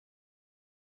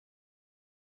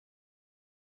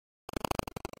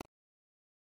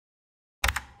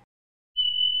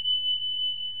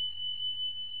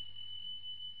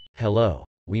Hello,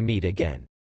 we meet again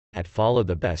at Follow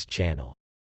the Best channel.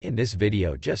 In this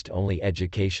video just only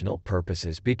educational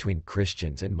purposes between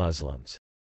Christians and Muslims.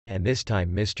 And this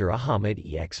time Mr. Ahmad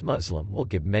ExMuslim will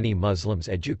give many Muslims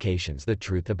educations the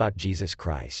truth about Jesus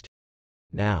Christ.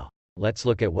 Now, let's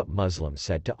look at what Muslims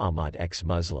said to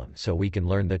AhmadExmuslim so we can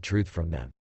learn the truth from them.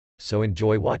 So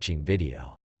enjoy watching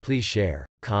video. Please share,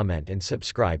 comment and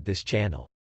subscribe this channel.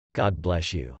 God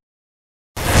bless you.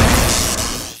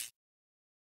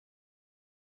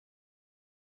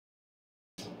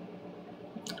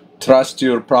 Trust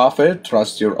your Prophet,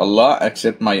 trust your Allah,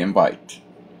 accept my invite.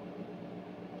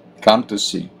 Come to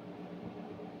see.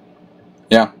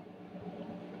 Yeah.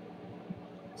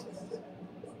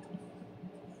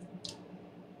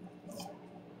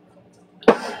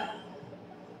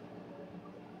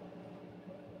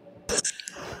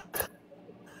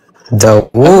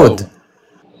 Dawood.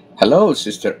 Hello,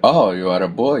 sister. Oh, you are a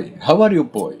boy. How are you,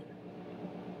 boy?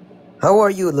 How are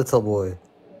you, little boy?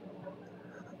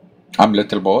 I'm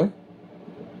little boy.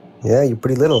 Yeah, you're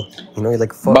pretty little. You know, you're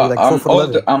like four, But I'm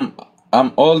old. 4'11".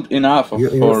 I'm old enough You're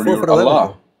for 4'11", your though.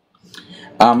 Allah.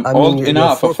 I'm I mean, old you're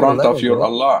enough in front 4'11", of your bro.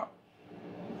 Allah.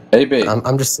 Ibey.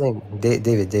 I'm just saying,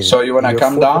 David. So you wanna You're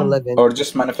come down 4'11". or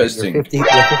just You're manifesting? 50 You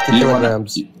wanna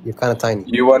kilograms. You're kind of tiny.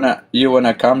 you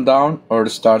wanna come down or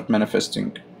start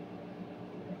manifesting?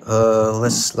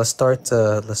 Let's start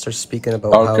speaking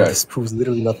about how Okay. this proves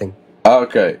literally nothing.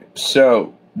 Okay.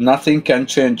 So nothing can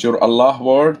change your Allah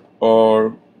word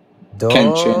or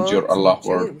can change your Allah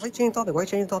word. Why change topic? Why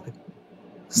change topic?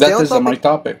 Stay That on is topic. my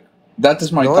topic. That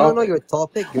is my No, topic. your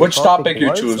topic. Which topic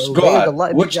you choose? Go Ubayd ahead. Allah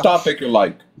ibn Which Jahsh. topic you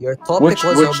like? Your topic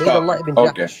was Which Ubayd Allah topic? ibn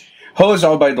Okay. Jahsh. Who is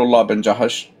Ubaydullah bin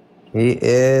Jahash? He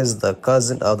is the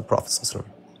cousin of the Prophet ﷺ.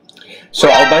 So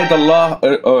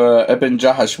Ubaydullah ibn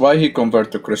Jahash, why he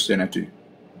convert to Christianity?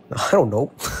 I don't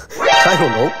know. I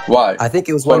don't know. Why? I think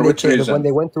it was For when which they reason? when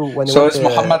they went to So it's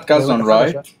Muhammad cousin,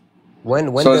 right? When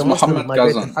So the it's Muslims Muhammad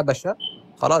migrated to cousin. Habasha,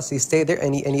 خلاص, he stayed there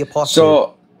and he apostated.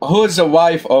 So who is the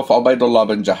wife of Ubaydullah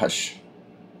bin Jahash?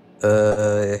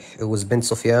 It was Bint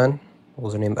Sufyan. What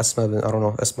was her name? I don't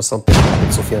know. Asma something.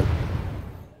 Bint Sufyan.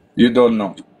 You don't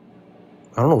know.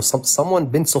 I don't know. Someone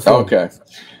Bint Sufyan. Okay.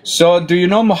 So do you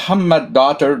know Muhammad's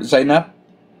daughter Zainab?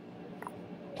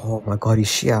 Oh my God, he's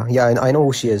Shia. Yeah, I know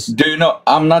who she is. Do you know?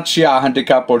 I'm not Shia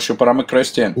handicap worship, but I'm a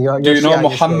Christian. You're Do you know Shia,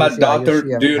 Muhammad's daughter?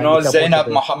 Shia. Do you know Handicap Zainab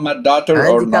worshiper. Muhammad's daughter or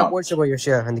Handicap not? worshiper, you're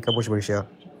Shia. Handicap worshiper, you're Shia.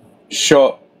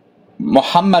 So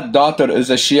Muhammad's daughter is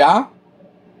a Shia?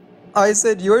 I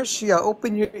said you're Shia.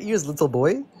 Open your ears, little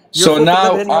boy. So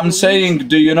now I'm saying,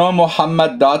 do you know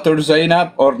Muhammad's daughter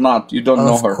Zainab or not? You don't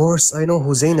know her. Of course, I know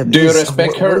who Zainab is. Do you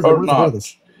respect her or not?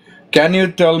 This? Can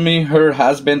you tell me her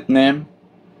husband's name?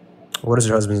 What is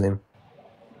her husband's name?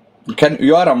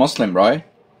 You are a Muslim, right?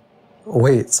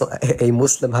 Wait, so a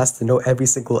Muslim has to know every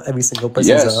single person's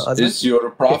Yes, husband? is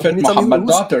your Prophet Muhammad's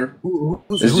daughter.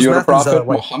 Is your Prophet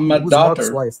Muhammad's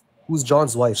daughter. Wife? Who's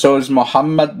John's wife? So is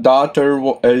Muhammad's daughter,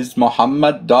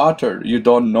 you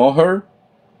don't know her?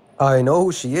 I know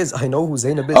who she is. I know who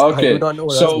Zainab is. Okay, I do not know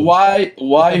her so husband.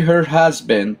 why her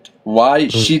husband, why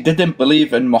she didn't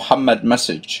believe in Muhammad's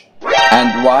message?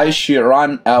 And why she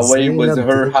ran away Zainab with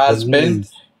her didn't husband?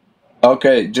 believe.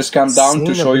 Okay, just come down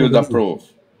to Zainab show you didn't the believe.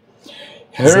 proof.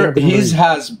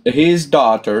 His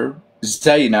daughter,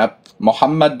 Zainab,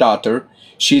 Muhammad's daughter,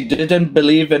 she didn't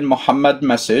believe in Muhammad's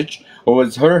message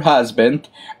with her husband,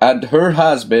 and her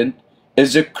husband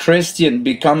is a Christian,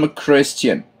 become a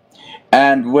Christian.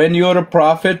 And when your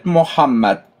Prophet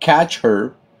Muhammad catch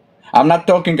her, I'm not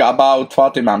talking about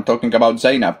Fatima, I'm talking about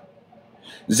Zainab.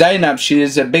 Zainab, she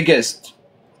is the biggest.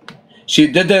 She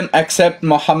didn't accept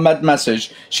Muhammad's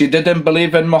message. She didn't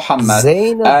believe in Muhammad.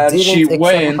 Zainab and didn't she accept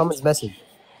went Muhammad's message.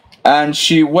 and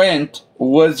she went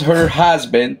with her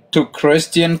husband to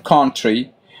Christian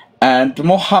country, and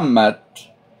Muhammad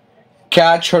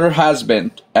catch her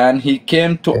husband and he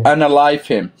came to unalive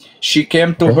him. She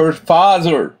came to her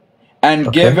father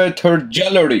and gave it her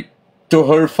jewelry to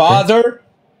her father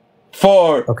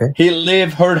for he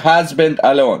leave her husband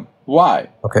alone. Why?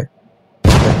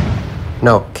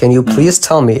 Now, can you please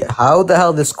tell me how the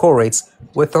hell this correlates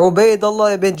with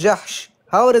Ubaydullah ibn Jahsh?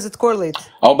 How does it correlate?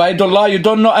 Ubaydullah, you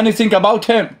don't know anything about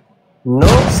him. No,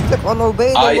 stick on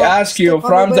Ubaydullah. I ask you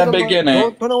from the beginning.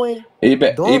 Don't turn away.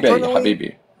 Ibey, turn away.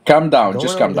 Habibi. Calm down,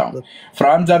 just calm down. Look.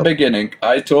 From the beginning,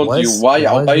 I told you why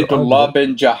Ubaydullah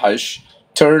bin Jahash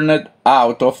turned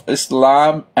out of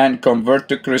Islam and convert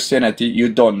to Christianity. You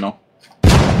don't know.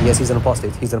 Yes, he's an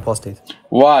apostate. He's an apostate.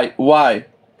 Why?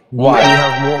 You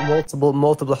have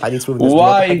multiple hadiths proving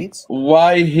this.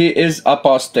 Why he is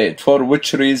apostate? For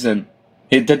which reason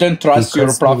He didn't trust your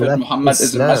Because he Prophet left Muhammad is a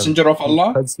Islam. messenger of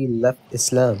Allah? Because he left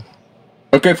Islam.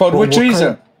 Okay, for which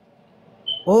reason?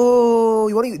 Oh,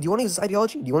 do you want to use this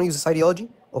ideology? Do you want to use this ideology?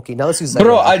 Okay, now let's use this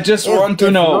Bro, ideology. I just want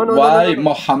to know why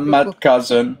Muhammad Look,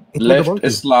 cousin it will left debunk you. It will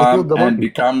Islam debunk and you.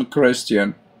 become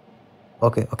Christian.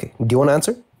 Okay. Do you want to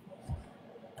answer?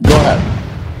 Go ahead.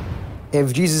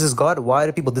 If Jesus is God, why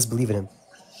do people disbelieve in him?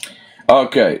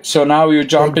 Okay, so now you're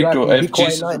jumping to Exactly. if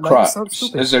Jesus Now you Christ sound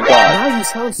stupid. is a Now God. you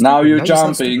sound stupid. Now you're Now you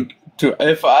sound jumping stupid. to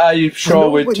if I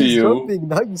show it to Nobody's you. jumping.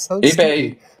 Now you sound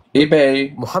stupid.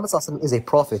 Ibey, Muhammad ﷺ is a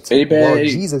prophet. Ibey, While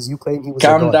Jesus, you claim he was a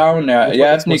calm God. down. Which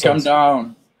Yeah, one makes more calm sense?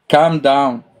 down. Calm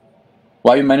down.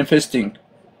 Why are you manifesting?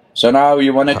 So now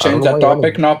you want to I don't change know the why you're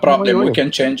topic? running. No I don't know why problem. you're We running.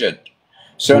 can change it.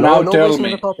 So No, now nobody's tell changing the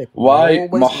me topic. why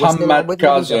Nobody's. Wait, Muhammad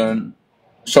cousin.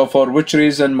 So for which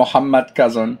reason Muhammad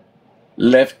cousin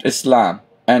left Islam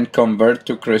and convert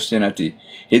to Christianity?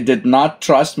 He did not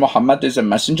trust Muhammad is a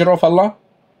messenger of Allah?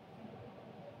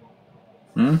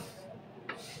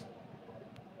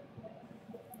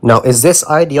 Now, is this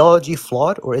ideology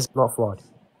flawed or is it not flawed?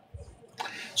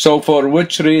 So for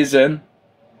which reason?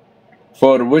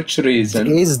 For which reason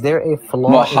Is there a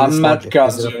flaw in this Muhammad logic?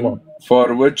 Is there a flaw? cousin?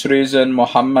 For which reason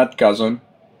Muhammad cousin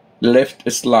left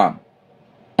Islam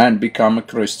and become a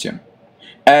Christian?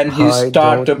 And he I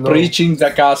started don't know. preaching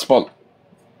the gospel.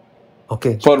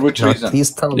 Okay. For which Now, reason?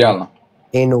 please tell me, Yalla.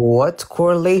 in what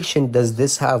correlation does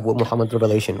this have with Muhammad's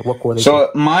revelation? What correlation? So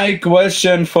my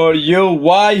question for you,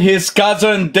 why his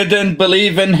cousin didn't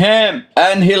believe in him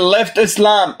and he left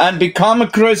Islam and become a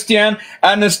Christian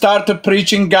and started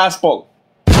preaching gospel?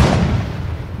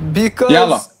 Because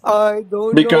Yalla. I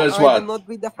don't Because know. what? I did not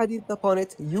read the hadith upon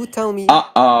it. You tell me.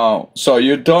 So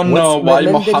you don't know why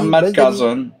Muhammad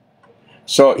cousin.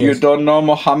 So you don't know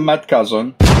Muhammad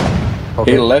cousin.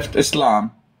 Okay. He left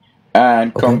Islam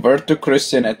and convert to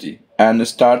Christianity and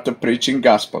started preaching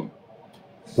gospel.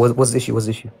 What's the issue? What's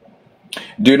the issue?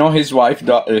 Do you know his wife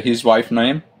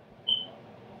name?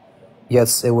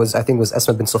 Yes, it was. I think it was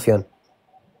Ahmad bin Sufyan.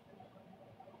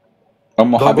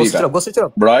 Go Go search it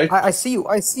up. Right? I see you.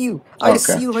 I see you. I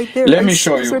see you right there. Let me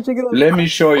show you. Let me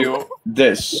show you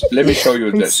this. Let me show you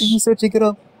I see you this. searching it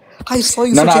up. I saw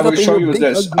you No, searching I up will in show your you big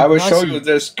this. ugly I will show glasses. you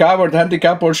this. Coward,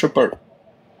 handicap, worshiper.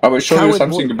 I will show you Coward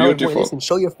something boy, coward boy, beautiful. listen,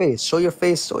 show your face. Show your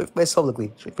face. Show your face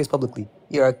publicly. Show your face publicly.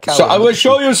 You're a coward. So I will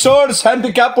show you source,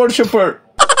 handicap, worshiper.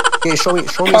 Okay, show me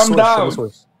Calm source. down. Show me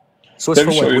source. Source Let for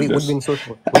me show what? you What are you this. being source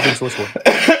for? What are you being source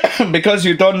for? Because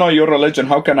you don't know your religion,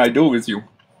 how can I do with you?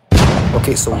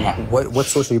 Okay, so what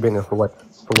source are you bringing for what?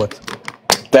 For what?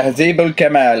 تهذيب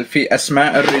الكمال في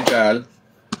أسماء الرجال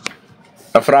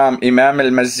from Imam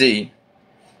al-Mazzi,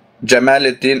 Jamal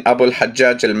al-Din Abu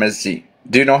al-Hajjaj al-Mazzi.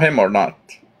 Do you know him or not?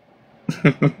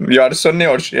 You are Sunni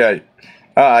or Shiite?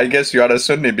 I guess you are a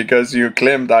Sunni because you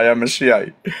claimed I am a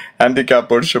Shiite. Handicap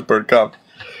worshipper, come.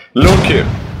 Look here.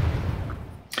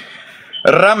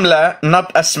 Ramla,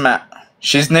 not Asma.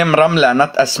 She's named Ramla,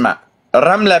 not Asma.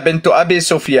 رملة بنت أبي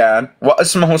سفيان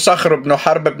واسمه صخر بن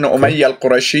حرب بن أمية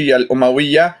القرشية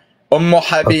الأموية أم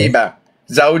حبيبة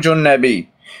زوج النبي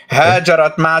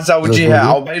هاجرت مع زوجها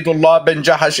عبيد الله بن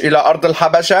جحش إلى أرض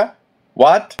الحبشة.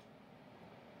 What?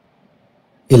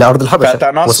 إلى أرض الحبشة.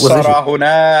 فتنصر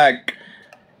هناك.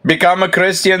 Become a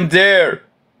Christian there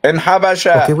in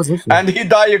Habasha. And he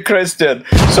died a Christian.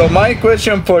 So my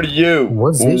question for you,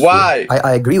 why?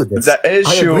 I agree with this. The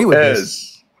issue is,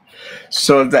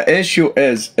 so the issue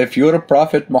is, if you're a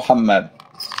Prophet Muhammad,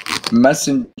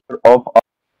 messenger of Allah,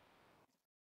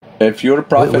 if you're a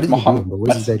Prophet Muhammad,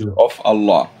 messenger of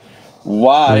Allah,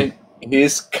 why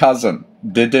his cousin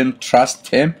didn't trust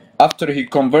him after he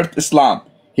converted Islam?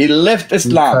 He left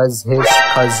Islam. Because his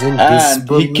cousin and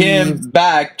he came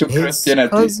back to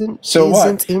Christianity. So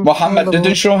what? Muhammad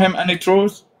didn't show him any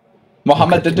truth?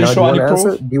 Muhammad didn't show any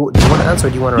proof? Do you want to answer or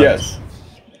do you want to Yes.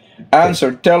 Answer.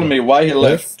 Tell me why he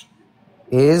left.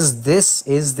 Is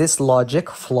this logic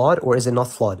flawed or is it not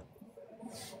flawed?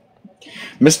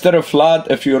 Mr.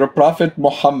 Flawed, if you're a Prophet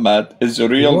Muhammad is a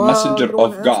real messenger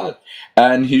of God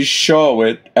and he show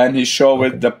it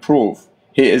the proof.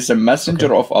 He is a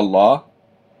messenger of Allah.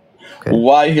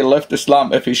 Why he left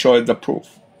Islam if he showed the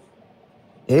proof?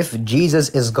 If Jesus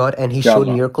is God and he showed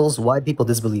miracles, why people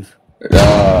disbelieve?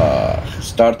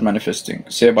 Start manifesting.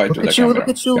 Say bye to the camera. Look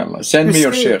at you. Send me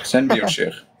your sheikh. Send me your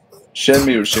sheikh. Send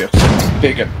me your sheikh.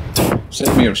 Pagan.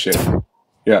 Send me your sheikh.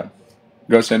 Yeah.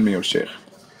 Go send me your sheikh.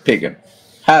 Pagan.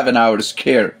 Have an hour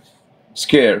scared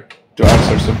to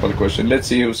answer simple question. Let's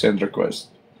see who send request.